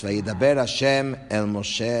Vayidaber Hashem el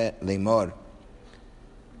Moshe leimor.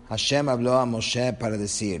 Hashem habló a Moshe para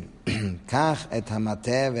decir, Kach et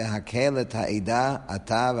hamate vehakel et ha'ida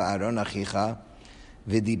ata ve'aron achicha,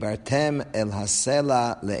 v'dibartem el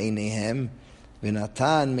hasela le'einehem,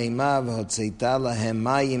 v'natan meima v'hotzeita lahem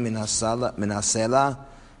mayim min hasela,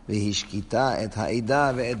 v'hishkita et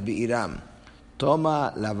ha'ida ve'et bi'iram.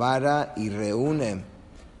 Toma la vara y reúne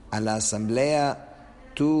a la asamblea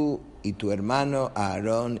tú y tu hermano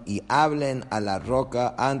Aarón y hablen a la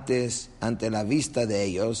roca ante la vista de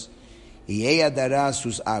ellos, y ella dará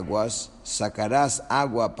sus aguas, sacarás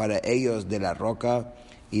agua para ellos de la roca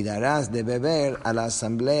y darás de beber a la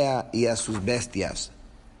asamblea y a sus bestias.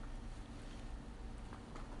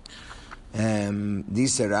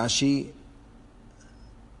 Dice Rashi,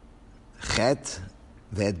 Chet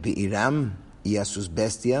vet bi'iram y a sus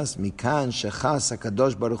bestias, Mikan shechas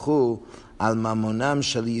HaKadosh Baruch Hu al mamonam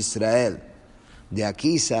shel Israel. De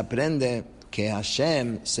aquí se aprende que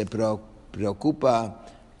Hashem se preocupa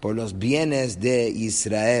por los bienes de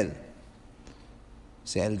Israel. O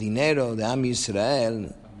sea, el dinero de Am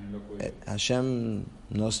Israel, Hashem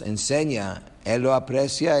nos enseña, Él lo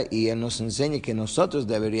aprecia y Él nos enseña que nosotros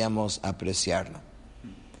deberíamos apreciarlo.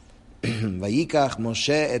 Vayikach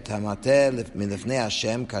Moshe et hamate milefnei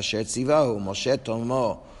Hashem kasher tzivahu. Moshe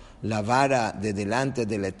tomó la vara de delante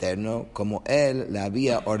del Eterno como Él le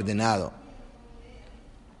había ordenado.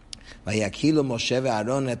 Vayakilu Moshe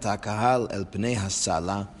ve'Aaron et hakahal el pnei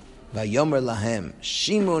hasala, vayomer lahem,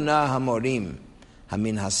 shimu na hamorim,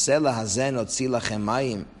 hamin hasela hazen otzi lachem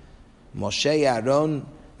mayim. Moshe y Aarón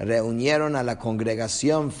reunieron a la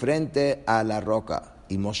congregación frente a la roca.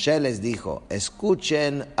 Y Moshe les dijo,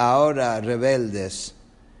 escuchen ahora, rebeldes,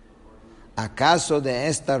 ¿acaso de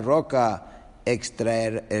esta roca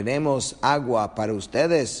extraeremos agua para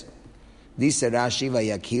ustedes? Dice Rashi,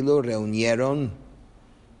 vayakilu, reunieron,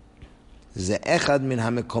 ze echad min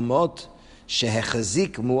hamekomot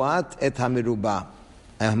shehechazik muat et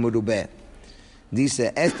hamerubeh.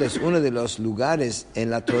 Dice, este es uno de los lugares en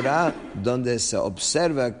la Torah donde se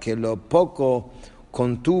observa que lo poco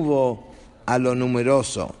contuvo a lo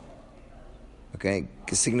numeroso. ¿Okay?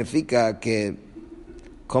 Que significa que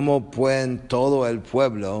cómo pueden todo el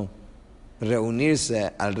pueblo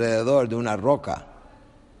reunirse alrededor de una roca.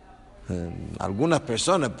 Algunas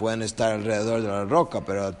personas pueden estar alrededor de la roca,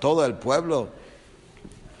 pero todo el pueblo,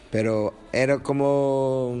 pero era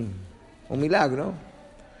como un milagro,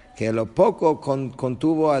 que lo poco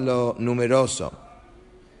contuvo a lo numeroso.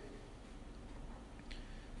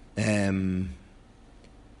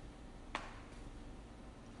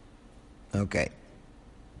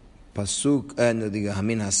 Pasuk,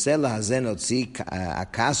 Hamin hasela hazen otzi,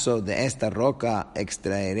 ¿acaso de esta roca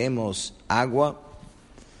extraeremos agua?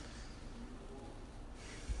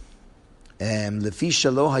 Lefi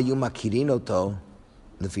shelo hayu makirin oto,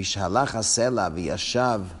 lefi shalach hasela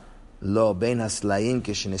v'yashav lo ben haslayim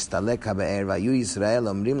כשנסתלק הבאר, והיו ישראל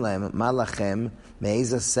אומרים להם, מה לכם,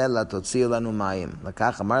 מאיזה סלע תוציאו לנו מים?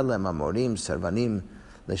 לכך אמר להם המורים, סרבנים,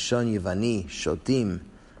 לשון יווני, שוטים,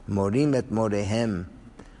 מורים את מוריהם,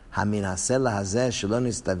 המן הסלע הזה שלא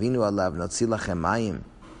נסתווינו עליו, נוציא לכם מים.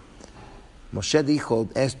 Moshe dijo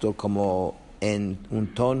esto como en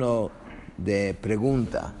un tono de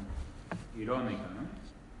pregunta. Irónica,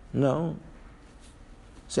 ¿no? No.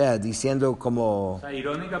 O sea, diciendo como... O sea,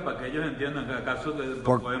 irónica para que ellos entiendan que acaso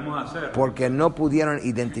lo podemos hacer. Porque no pudieron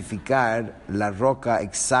identificar la roca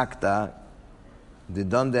exacta de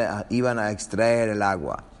donde iban a extraer el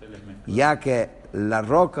agua. Ya que la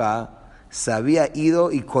roca se había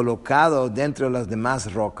ido y colocado dentro de las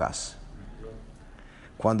demás rocas.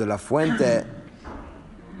 Cuando la fuente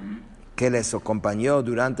que les acompañó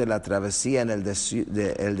durante la travesía en el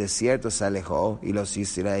desierto se alejó, y los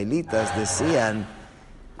israelitas decían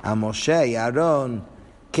a Moshe y a Aarón,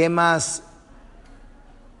 ¿qué más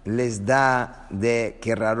les da de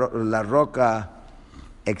que la roca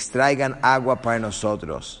extraigan agua para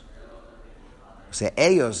nosotros? O sea,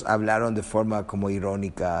 ellos hablaron de forma como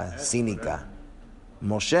irónica, cínica.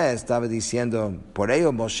 Moshe estaba diciendo, por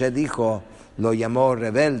ello Moshe dijo, lo llamó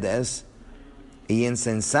rebeldes y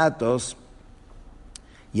insensatos,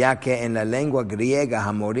 ya que en la lengua griega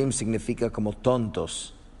hamorim significa como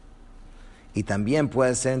tontos. Y también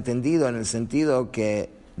puede ser entendido en el sentido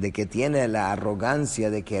de que tiene la arrogancia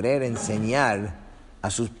de querer enseñar a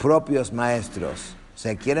sus propios maestros. O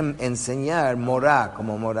sea, quieren enseñar morá,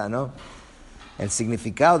 como morá, ¿no? El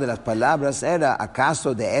significado de las palabras era,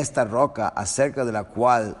 ¿acaso de esta roca acerca de la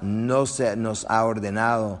cual no se nos ha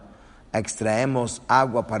ordenado extraemos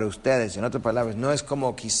agua para ustedes? En otras palabras, no es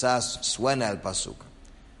como quizás suena el pasuk.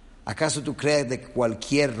 ¿Acaso tú crees de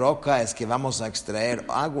cualquier roca es que vamos a extraer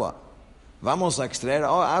agua? Vamos a extraer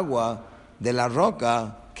agua de la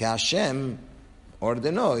roca que Hashem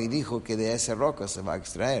ordenó y dijo que de esa roca se va a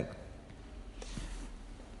extraer.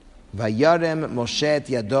 Vayarem Moshe et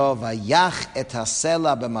yado vayach et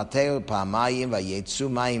hasela b'mateo pa'amayim vayetzu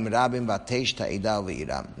mayim rabim vatesh ta'idao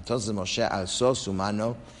v'iram. Entonces Moshe alzó su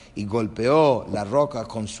mano y golpeó la roca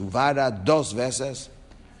con su vara 2 veces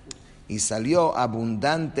y salió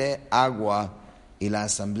abundante agua y la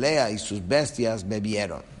asamblea y sus bestias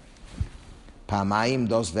bebieron. Pa'amayim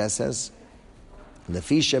 2 veces.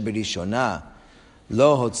 Lefisha berishona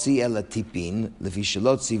lo hotzi el tipin lefisha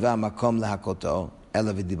lo tziva makom lehakoto.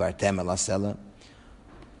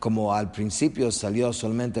 Como al principio salió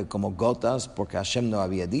solamente como gotas, porque Hashem no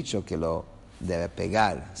había dicho que lo debe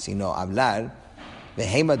pegar, sino hablar.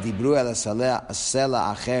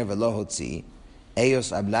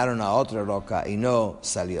 Ellos hablaron a otra roca y no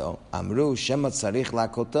salió. Amru Shema tzarich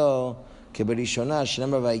lakoto que berishona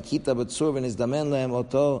shnema vaikita betzur venizdamen lehem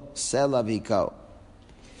oto sela vikao.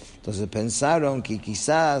 Entonces pensaron que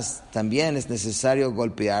quizás también es necesario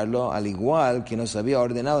golpearlo, al igual que nos había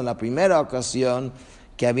ordenado en la primera ocasión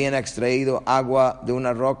que habían extraído agua de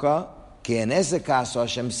una roca, que en ese caso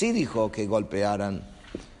Hashem sí dijo que golpearan,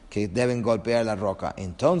 que deben golpear la roca.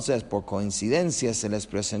 Entonces, por coincidencia, se les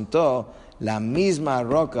presentó la misma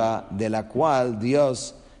roca de la cual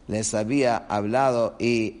Dios les había hablado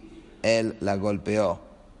y Él la golpeó.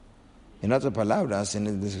 En otras palabras,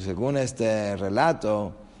 según este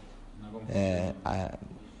relato,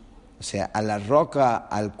 o sea, a la roca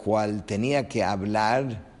al cual tenía que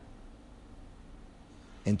hablar,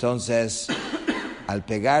 entonces al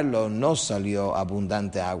pegarlo no salió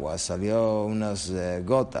abundante agua, salió unas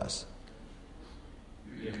gotas.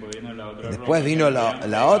 Después vino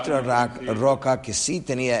la otra roca que sí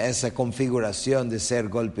tenía esa configuración de ser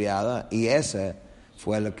golpeada y ese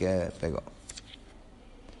fue lo que pegó.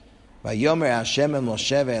 Vayomer Hashem el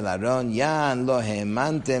Moshe ve'el Aaron yan lo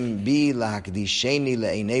ha'amantem bi lahakdisheni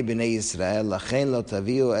le'einei bnei Yisrael lachen lo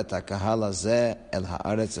taviu et hakahal hazeh el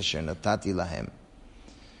haaretz asher natati lahem.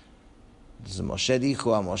 Entonces Moshe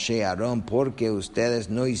dijo a Moshe y Aarón, porque ustedes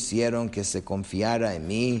no hicieron que se confiara en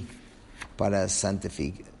mí para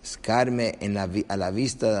santificarme a la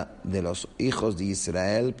vista de los hijos de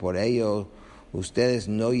Israel, por ello ustedes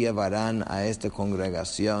no llevarán a esta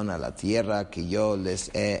congregación a la tierra que yo les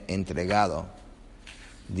he entregado.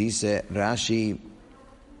 Dice Rashi,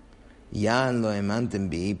 Yan lo emanten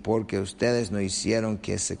bi, porque ustedes no hicieron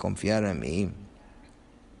que se confiara en mí.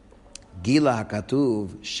 Gila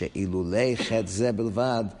hakatuv she'ilulei chet ze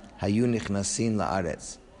belvad hayu nichnasin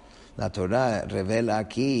la'aretz. La Torah revela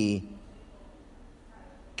aquí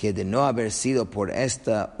que de no haber sido por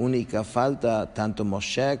esta única falta, tanto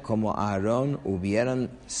Moshe como Aarón hubieran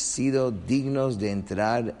sido dignos de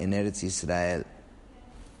entrar en Eretz Israel.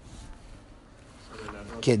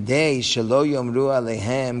 Kedei shelo yomru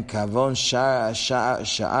alehem kavon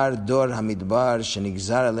sha'ar dor hamidbar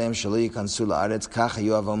shenigzar alehem shelo yikansu la'aretz kach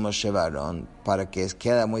hayu avon Moshe v'Aaron, para que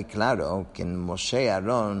quede muy claro que en Moshe y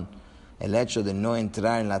Aarón el hecho de no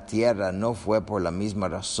entrar en la tierra no fue por la misma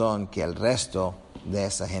razón que el resto de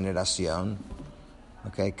esa generación,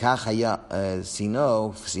 okay,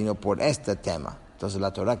 sino por este tema. Entonces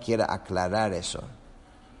la Torah quiere aclarar eso.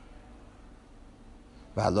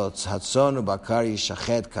 V'alot hatzon u'bakar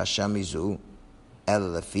yishachet kasham izu,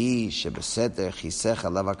 el lefi shebeseter chisech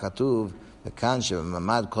alav hakatuv, v'kan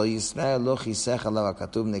shebemamad kol Yisrael lo chisech alav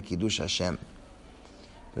hakatuv nekidush Hashem.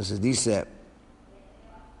 Entonces dice,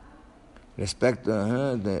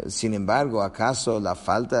 sin embargo, ¿acaso la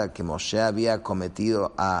falta que Moshe había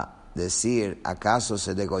cometido a decir, ¿acaso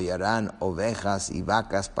se degollarán ovejas y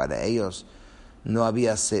vacas para ellos, no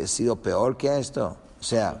había sido peor que esto? O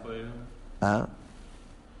sea,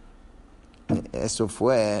 eso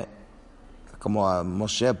fue como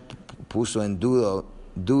Moshe puso en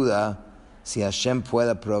duda si Hashem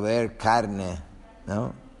puede proveer carne,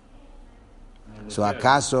 ¿no?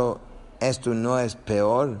 ¿Acaso esto no es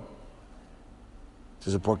peor?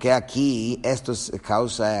 Entonces, ¿por qué aquí esto es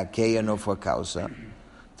causa y aquello no fue causa?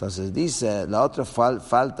 Entonces dice, la otra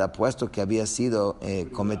falta, puesto que había sido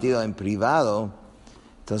cometido en privado,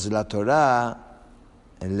 entonces la Torah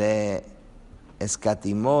le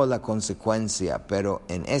escatimó la consecuencia, pero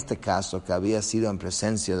en este caso, que había sido en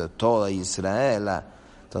presencia de toda Israel,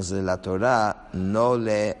 entonces la Torah no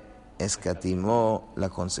le escatimó la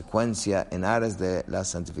consecuencia en aras de la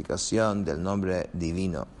santificación del nombre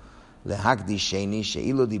divino. להקדישני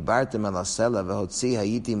שאילו דיברתם על הסלע והוציא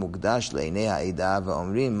הייתי מוקדש לעיני העדה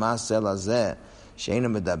ואומרים מה הסלע זה שאינו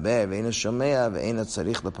מדבר ואינו שומע ואינו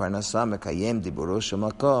צריך לפרנסה מקיים דיבורו של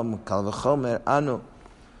מקום, קל וחומר אנו.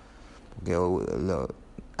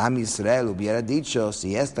 Am Israel hubiera dicho,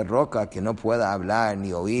 si esta roca que no puede hablar,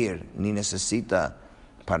 ni oír, ni necesita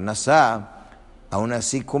parnasá, aún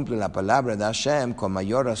así cumple la palabra de Hashem, con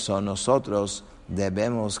mayor razón nosotros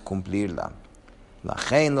debemos cumplirla.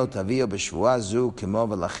 לכן לא תביאו בשבועה זו כמו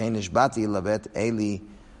ולכן נשבעתי לבית אלי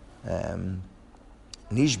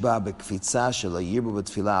נשבע בקפיצה שלא ירבו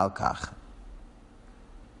בתפילה על כך.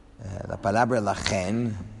 La palabra לכן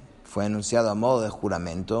fue anunciado a modo de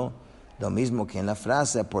juramento, lo mismo que en la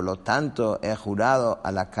frase, por lo tanto he jurado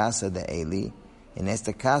a la casa de Eli. En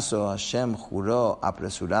este caso Hashem juró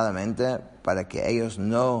apresuradamente para que ellos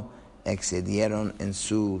no excedieron en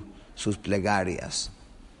sus plegarias.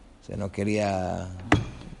 Se no quería,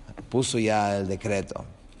 puso ya el decreto.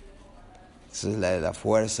 Esa es la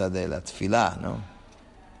fuerza de la tefilá, ¿no?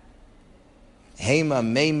 Heima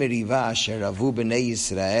mei meriva asher avu bnei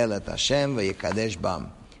Israel et Hashem vayekadesh bam.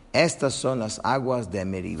 Estas son las aguas de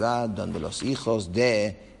Meribá, donde los hijos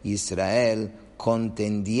de Israel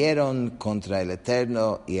contendieron contra el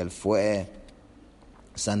Eterno y él fue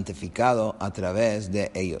santificado a través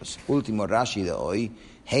de ellos. Último Rashi de hoy.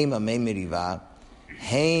 Heima mei meriva.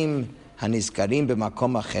 הם הנזכרים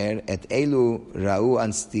במקום אחר, את אלו ראו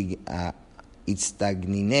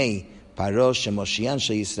הצטגניני פרעה שמושיען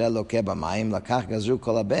של ישראל לוקה במים, לקח גזרו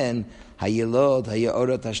כל הבן, הילוד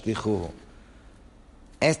היאורות השליחוהו.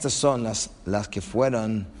 Estas son las que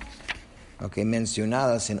fueron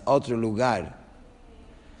mencionadas en otro lugar.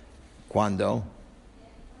 Cuando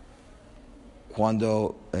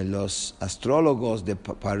los astrólogos de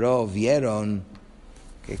Paró vieron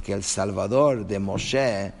que el Salvador de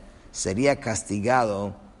Moshe sería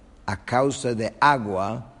castigado a causa de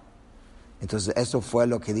agua, entonces eso fue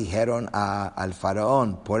lo que dijeron al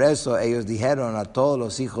faraón. Por eso ellos dijeron a todos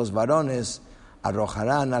los hijos varones,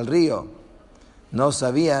 arrojarán al río. No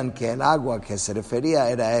sabían que el agua que se refería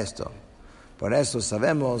era esto. Por eso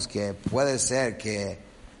sabemos que puede ser que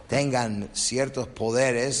tengan ciertos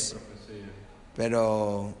poderes,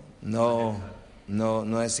 pero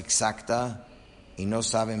no es exacta y no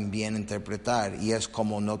saben bien interpretar, y es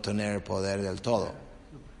como no tener el poder del todo.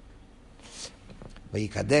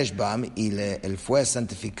 Vayikadesh bam, y él fue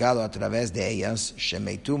santificado a través de ellas.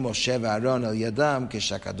 Shemeitu Moshe ve'Aaron al yadam, que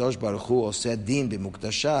Shakadosh Baruch Hu oseh din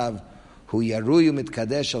b'mukdashav, hu yaruyu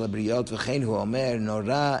mitkadesh al abriot, v'chein hu omer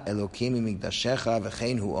nora elokim mimikdashecha,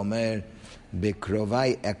 v'chein hu omer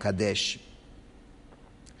bekrovai ekadesh.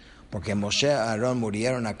 Porque Moshe y Aarón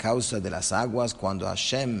murieron a causa de las aguas cuando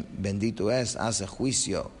Hashem, bendito es, hace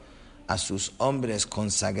juicio a sus hombres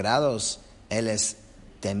consagrados. Él es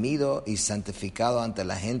temido y santificado ante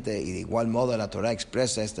la gente, y de igual modo la Torah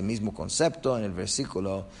expresa este mismo concepto en el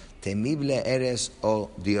versículo: temible eres, oh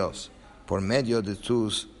Dios, por medio de tu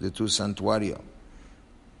santuario.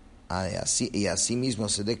 Y así mismo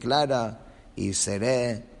se declara: y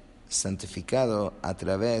seré santificado a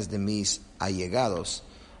través de mis allegados.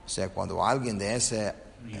 O sea, cuando alguien de ese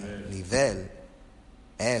nivel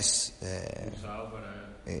es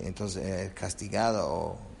entonces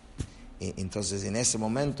castigado, entonces en ese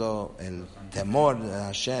momento el temor de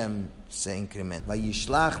Hashem se incrementa.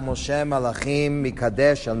 Vayishlach Moshe malachim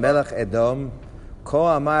mikadesh al melech Edom, ko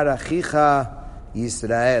amar achicha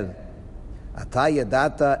Yisrael, ata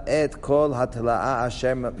yadata et kol hatla'a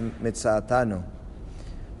asher mitzaatanu.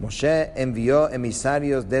 Moshe envió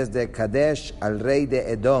emisarios desde Kadesh al rey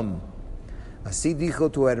de Edom. Así dijo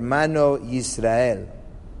tu hermano Israel: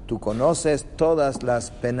 tú conoces todas las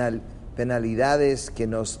penalidades que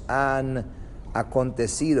nos han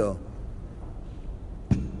acontecido.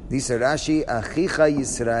 Dice Rashi: Ajija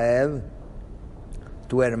Israel,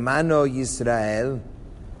 tu hermano Israel.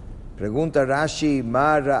 Pregunta Rashi: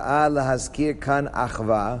 Ma ra'a lahaskir kan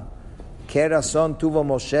achva. ¿Qué razón tuvo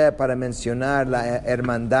Moshe para mencionar la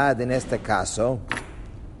hermandad en este caso?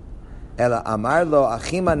 El amarlo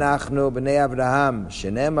achim anachnu bnei Abraham,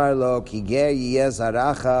 shenemar lo ki ger yeh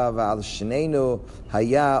zaracha ve'al shneinu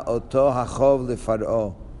haya oto hachov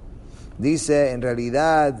lefar'o. Dice, en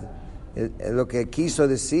realidad, lo que quiso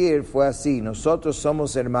decir fue así: nosotros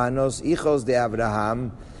somos hermanos, hijos de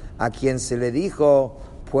Abraham, a quien se le dijo,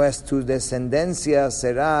 pues tu descendencia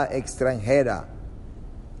será extranjera.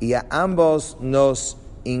 Y a ambos nos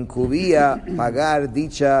incumbía pagar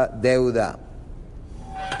dicha deuda.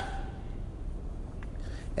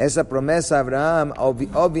 Esa promesa de Abraham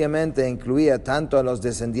obviamente incluía tanto a los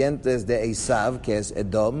descendientes de Esav, que es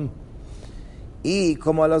Edom, y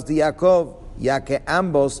como a los de Jacob, ya que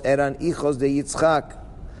ambos eran hijos de Yitzhak.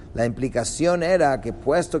 La implicación era que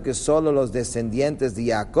puesto que solo los descendientes de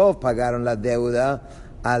Jacob pagaron la deuda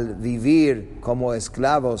al vivir como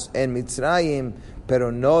esclavos en Mitzrayim,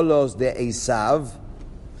 pero no los de Esav,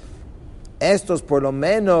 estos por lo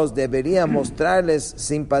menos deberían mostrarles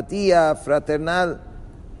simpatía fraternal.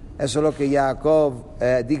 Eso es lo que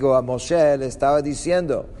a Moshe le estaba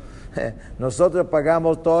diciendo. Nosotros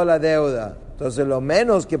pagamos toda la deuda, entonces lo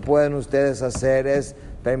menos que pueden ustedes hacer es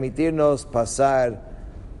permitirnos pasar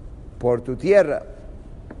por tu tierra.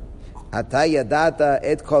 Atayadata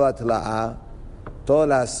et kolatla'a,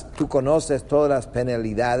 tú conoces todas las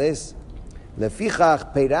penalidades.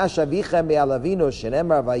 Lefichach peirash avichem be'alavinu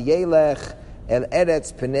shenemar vayelech el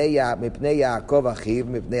eretz mipnei Yaakov achiv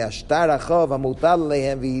mipnei ashtar achov hamutal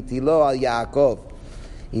lehem vihitilo al Yaakov.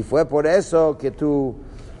 Y fue por eso que tu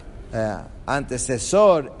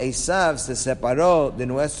antecesor Esav se separó de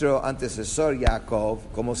nuestro antecesor Jacob,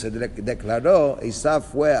 como se declaró. Esav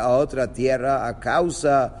fue a otra tierra a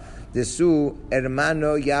causa de su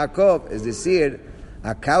hermano Jacob, es decir,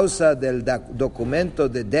 a causa del documento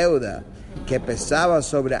de deuda que pesaba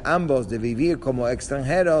sobre ambos de vivir como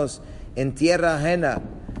extranjeros en tierra ajena,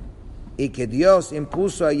 y que Dios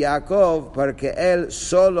impuso a Jacob para que él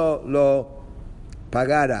solo lo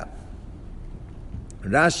pagara.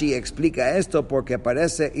 Rashi explica esto porque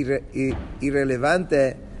parece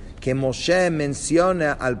irrelevante que Moshe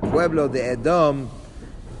menciona al pueblo de Edom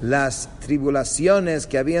las tribulaciones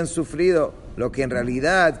que habían sufrido. Lo que en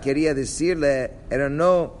realidad quería decirle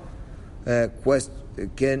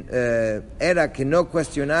era que no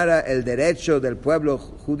cuestionara el derecho del pueblo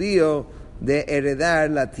judío de heredar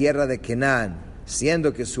la tierra de Canaán,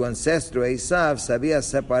 siendo que su ancestro Esav se había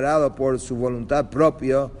separado por su voluntad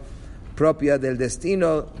propia del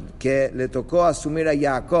destino que le tocó asumir a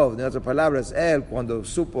Jacob. En otras palabras, él, cuando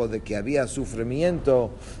supo de que había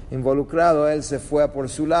sufrimiento involucrado, él se fue por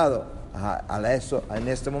su lado. En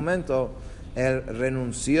este momento, él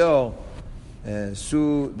renunció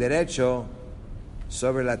su derecho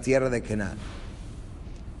sobre la tierra de Canaán.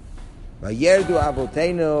 Vayerdu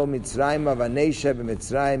avoteinu Mitzrayim vanesha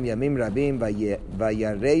b'Mitzrayim yamim rabim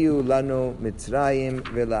vayareu lanu Mitzrayim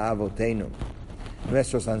v'la'avoteinu.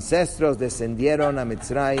 Nuestros ancestros descendieron a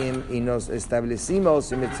Mitzrayim y nos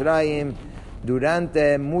establecimos en Mitzrayim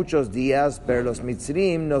durante muchos días, pero los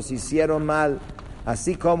Mitzrim nos hicieron mal,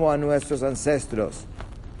 así como a nuestros ancestros.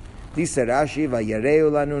 Dice Rashi,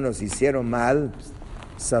 vayareu lanu, nos hicieron mal,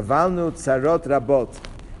 savalnu tzarot rabot,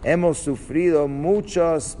 hemos sufrido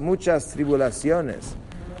muchas tribulaciones,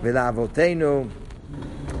 vela'avoteinu,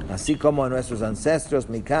 así como a nuestros ancestros,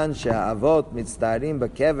 mikan she'avot mitztarim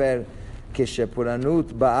bekever, que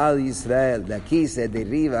Shepuranut Baal Israel. De aquí se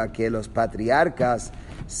deriva que los patriarcas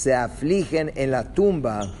se afligen en la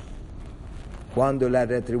tumba cuando la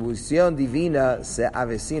retribución divina se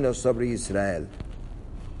avecina sobre Israel.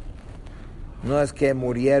 No es que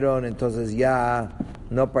murieron, entonces ya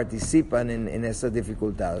no participan en esas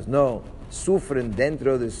dificultades. No, sufren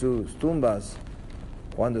dentro de sus tumbas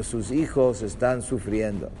cuando sus hijos están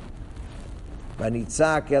sufriendo.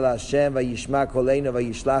 Vanitzak el Hashem vayishma koleinu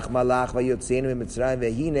vayishlach malach vayotzienu mitzrayim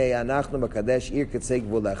vehine anachnu bakadesh ir ketzei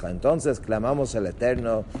gvulecha. Entonces clamamos al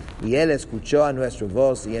Eterno y él escuchó a nuestra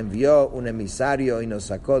voz y envió un emisario y nos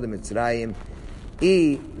sacó de Mitzrayim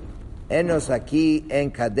y henos aquí en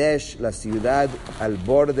Kadesh, la ciudad al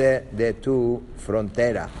borde de tu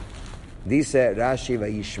frontera. Dice Rashi,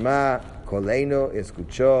 vayishma koleinu,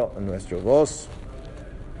 escuchó nuestra voz.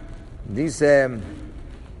 Dice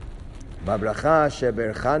Babracha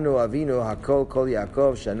sheberchanu avinu hakol kol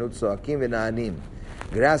Yaakov shanut zoakim venaanim.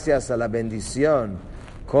 Gracias a la bendición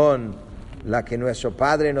con la que nuestro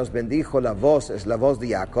Padre nos bendijo, la voz es la voz de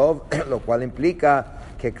Jacob, lo cual implica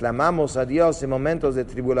que clamamos a Dios en momentos de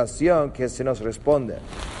tribulación que se nos responde.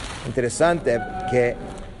 Interesante que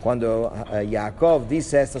cuando Jacob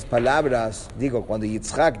dice estas palabras, cuando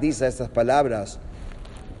Yitzhak dice estas palabras,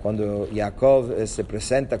 cuando Jacob se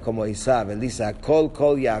presenta como Esav, él dice, Kol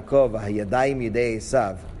Kol Yaakov, Hayadayim Yidei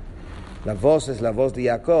Esav. La voz es la voz de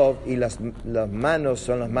Jacob y las manos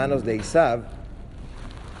son las manos de Esav.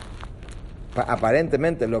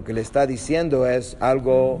 Aparentemente lo que le está diciendo es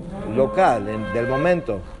algo local, del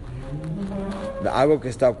momento, algo que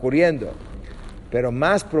está ocurriendo. Pero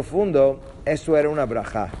más profundo, eso era una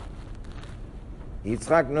brajá.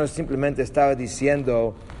 Yitzhak no simplemente estaba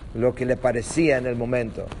diciendo lo que le parecía en el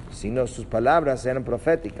momento, sino sus palabras eran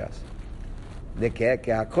proféticas, de que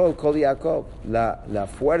Jacob, Kol Jacob, la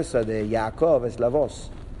fuerza de Jacob es la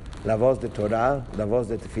voz de Torah, la voz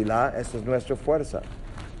de Tefilá, esa es nuestra fuerza.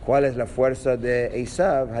 ¿Cuál es la fuerza de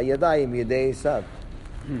Esav? Hayadayim Yedei Esav.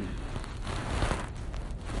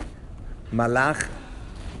 Malach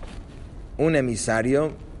un emisario.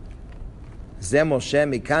 זה משה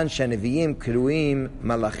מכאן שהנביאים קרויים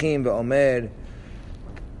מלאכים ואומר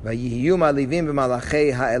ויהיו מעליבים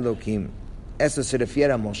במלאכי האלוקים. Esto se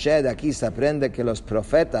refiere a Moshe. De aquí se aprende que los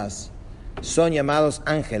profetas son llamados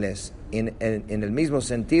ángeles. En el mismo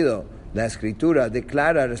sentido, la escritura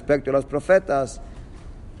declara respecto a los profetas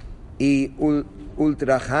y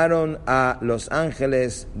ultrajaron a los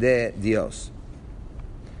ángeles de Dios.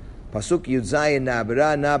 Pasuk Yudzayin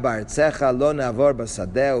na'abra na ba'artzecha lo na'avor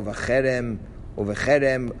basadeh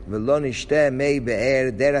ובחרם ולא נשתה מי באר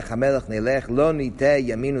דרך המלך נלך לא ניתה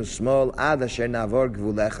ימין ושמאל עד אשר נעבור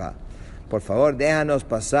גבוליך. Por favor, déjanos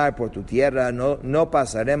pasar por tu tierra, no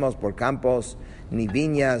pasaremos por campos, ni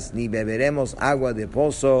viñas, ni beberemos agua de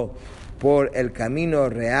pozo. Por el camino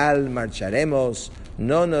real marcharemos,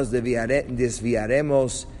 no nos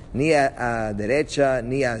desviaremos ni a derecha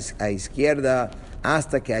ni a izquierda,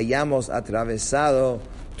 hasta que hayamos atravesado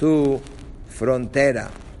tu frontera.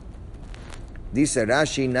 Dice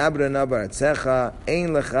Rashi, Nabra Nabaratzecha,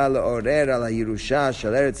 Ein lecha leorer al Yerusha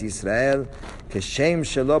shel Eretz Yisrael, כשם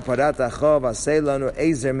שלא פרעת החוב, עשה לנו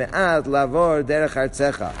עזר מעט לעבור דרך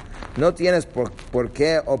ארצך. No tienes por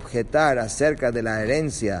qué objetar acerca de la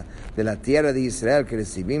herencia de la tierra de Israel que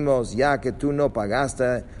recibimos, ya que tú no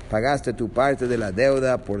pagaste tu parte de la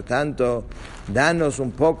deuda. Por tanto, danos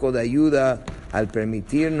un poco de ayuda al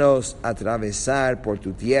permitirnos atravesar por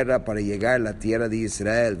tu tierra para llegar a la tierra de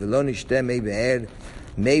Israel. ולא נשתה מי באר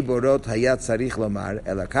מי בורות היה צריך לומר,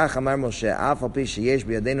 אלא כך אמר משה, אף על פי שיש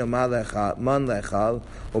בידינו מן לאכול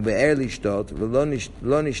ובאר לשתות,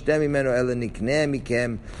 ולא נשתה ממנו אלא נקנה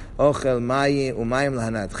מכם אוכל מים ומים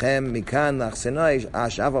להנאתכם, מכאן לאחסנו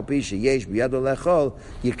אף על פי שיש בידו לאכול,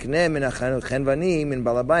 יקנה מן החנווני מן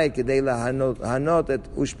בעל הבית כדי להנות את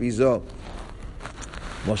אושפיזו.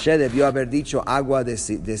 Moshe debió haber dicho agua de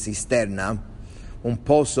cisterna. Un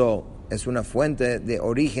pozo es una fuente de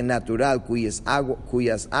origen natural cuyas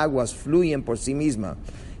aguas fluyen por sí mismas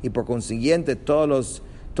y por consiguiente todos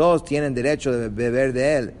tienen derecho de beber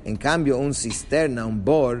de él. En cambio, un cisterna, un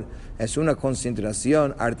bor, es una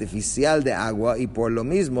concentración artificial de agua y por lo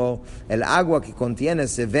mismo el agua que contiene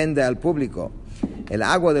se vende al público. El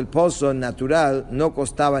agua del pozo natural no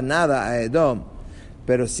costaba nada a Edom,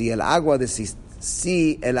 pero si el agua de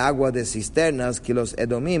cisternas que los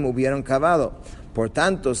Edomim hubieran cavado. Por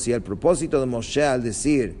tanto, si el propósito de Moshe al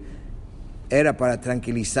decir era para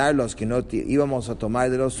tranquilizarlos que no íbamos a tomar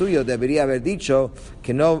de lo suyo, debería haber dicho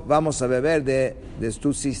que no vamos a beber de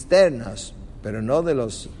tus cisternas, pero no de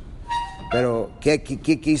los... Pero, ¿qué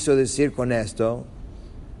quiso decir con esto?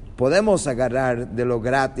 Podemos agarrar de lo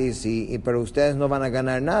gratis, pero ustedes no van a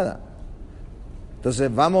ganar nada.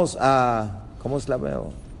 Entonces vamos a... ¿Cómo es la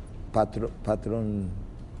veo?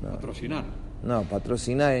 Patrocinar. No,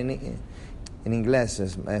 patrocinar en inglés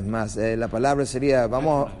es más. La palabra sería,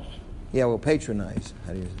 vamos... patronize.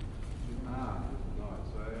 How do you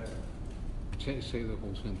Say the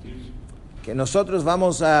whole sentence. Que nosotros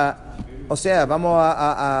vamos a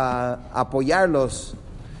apoyarlos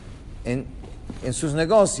en sus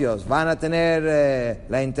negocios. Van a tener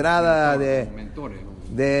la entrada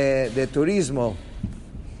de turismo.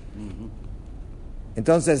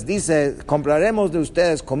 Entonces dice, compraremos de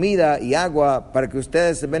ustedes comida y agua para que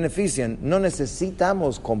ustedes se beneficien. No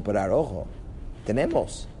necesitamos comprar, ojo,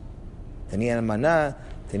 tenemos. Tenían maná,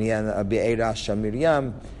 tenían Be'era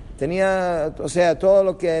Shamiriam, tenía, todo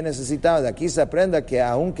lo que necesitaba. De aquí se aprende que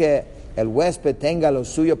aunque el huésped tenga lo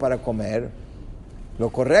suyo para comer, lo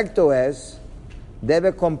correcto es,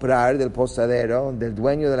 debe comprar del posadero, del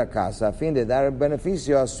dueño de la casa, a fin de dar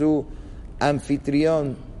beneficio a su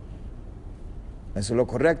anfitrión. Eso es lo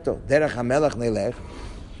correcto. Derech HaMelech Nelech,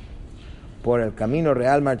 por el camino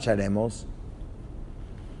real marcharemos.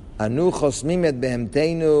 Anu chosmim et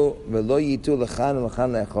behemteinu velo yitu lechan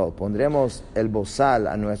ulechan lechol. Pondremos el bozal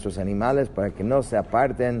a nuestros animales para que no se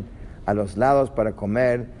aparten a los lados para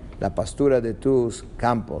comer la pastura de tus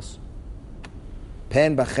campos.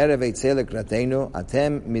 Pen bacherev eitzel ekratenu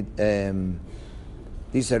atem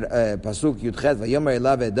dice Pasuk Yudchet, Vayomer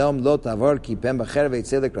elav Edom lo tavor ki pen bacherev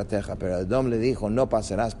eitzel ekrateja. Pero Edom le dijo, no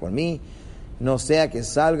pasarás por mí, no sea que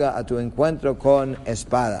salga a tu encuentro con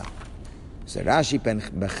espada. Rashi pen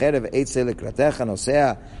bacherev eitzel ekrateja, no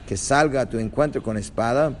sea que salga a tu encuentro con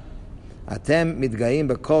espada. Atem mitgaim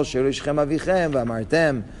bekol shirishchem avichem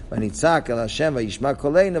vamartem vanitzak el Hashem vayishma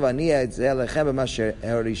koleinu vaniya et ze lechem b'ma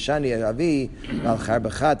sherishani avi al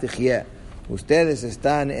charbecha tichye. Ustedes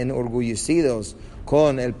están enorgullecidos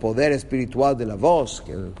con el poder espiritual de la voz,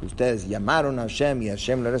 que ustedes llamaron a Hashem y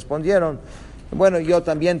Hashem le respondieron, Bueno, yo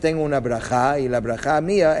también tengo una brajá, y la brajá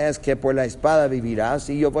mía es que por la espada vivirás,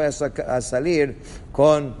 y yo voy a salir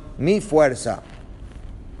con mi fuerza.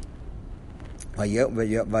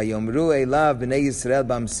 ויאמרו אליו בני ישראל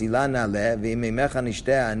במסילה נעלה, וממך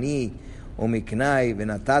נשתה אני ומקנאי,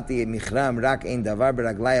 ונתתי מכרם רק אין דבר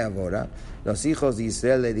ברגלי עבורה. Los hijos de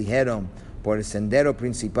Israel le dijeron, por el sendero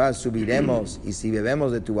principal subiremos, y si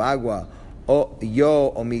bebemos de tu agua, o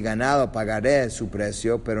yo o mi ganado pagaré su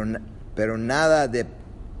precio, pero nada de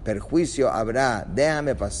perjuicio habrá,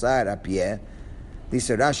 déjame pasar a pie.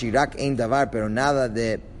 Dice Rashi, rak ein davar, pero nada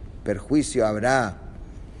de perjuicio habrá.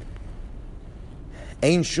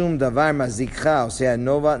 Ein shum davar mazikha, o sea,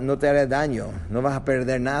 no te hará daño, no vas a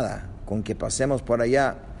perder nada con que pasemos por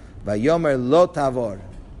allá. Vayomer lo tavor,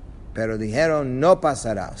 pero dijeron, no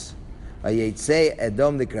pasarás. Vayetze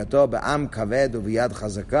Edom decretó be'am kaved uviyad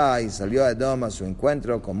chazaka, y salió Edom a su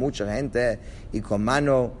encuentro con mucha gente y con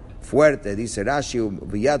mano fuerte. Dice Rashi,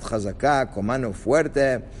 uviyad chazaka, con mano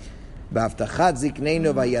fuerte. Be'aftachat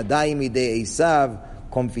zikneinu vayadayim ide Esav,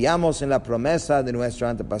 confiamos en la promesa de nuestro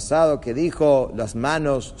antepasado que dijo, las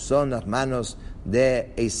manos son las manos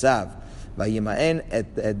de Esav. Vayimaen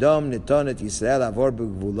Edom netonet Israel avor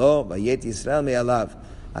b'gvulo, vayet Israel me'alav.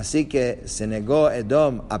 Así que se negó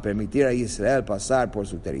Edom a permitir a Israel pasar por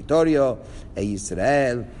su territorio, e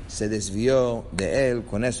Israel se desvió de él.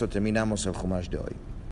 Con eso terminamos el Chumash de hoy.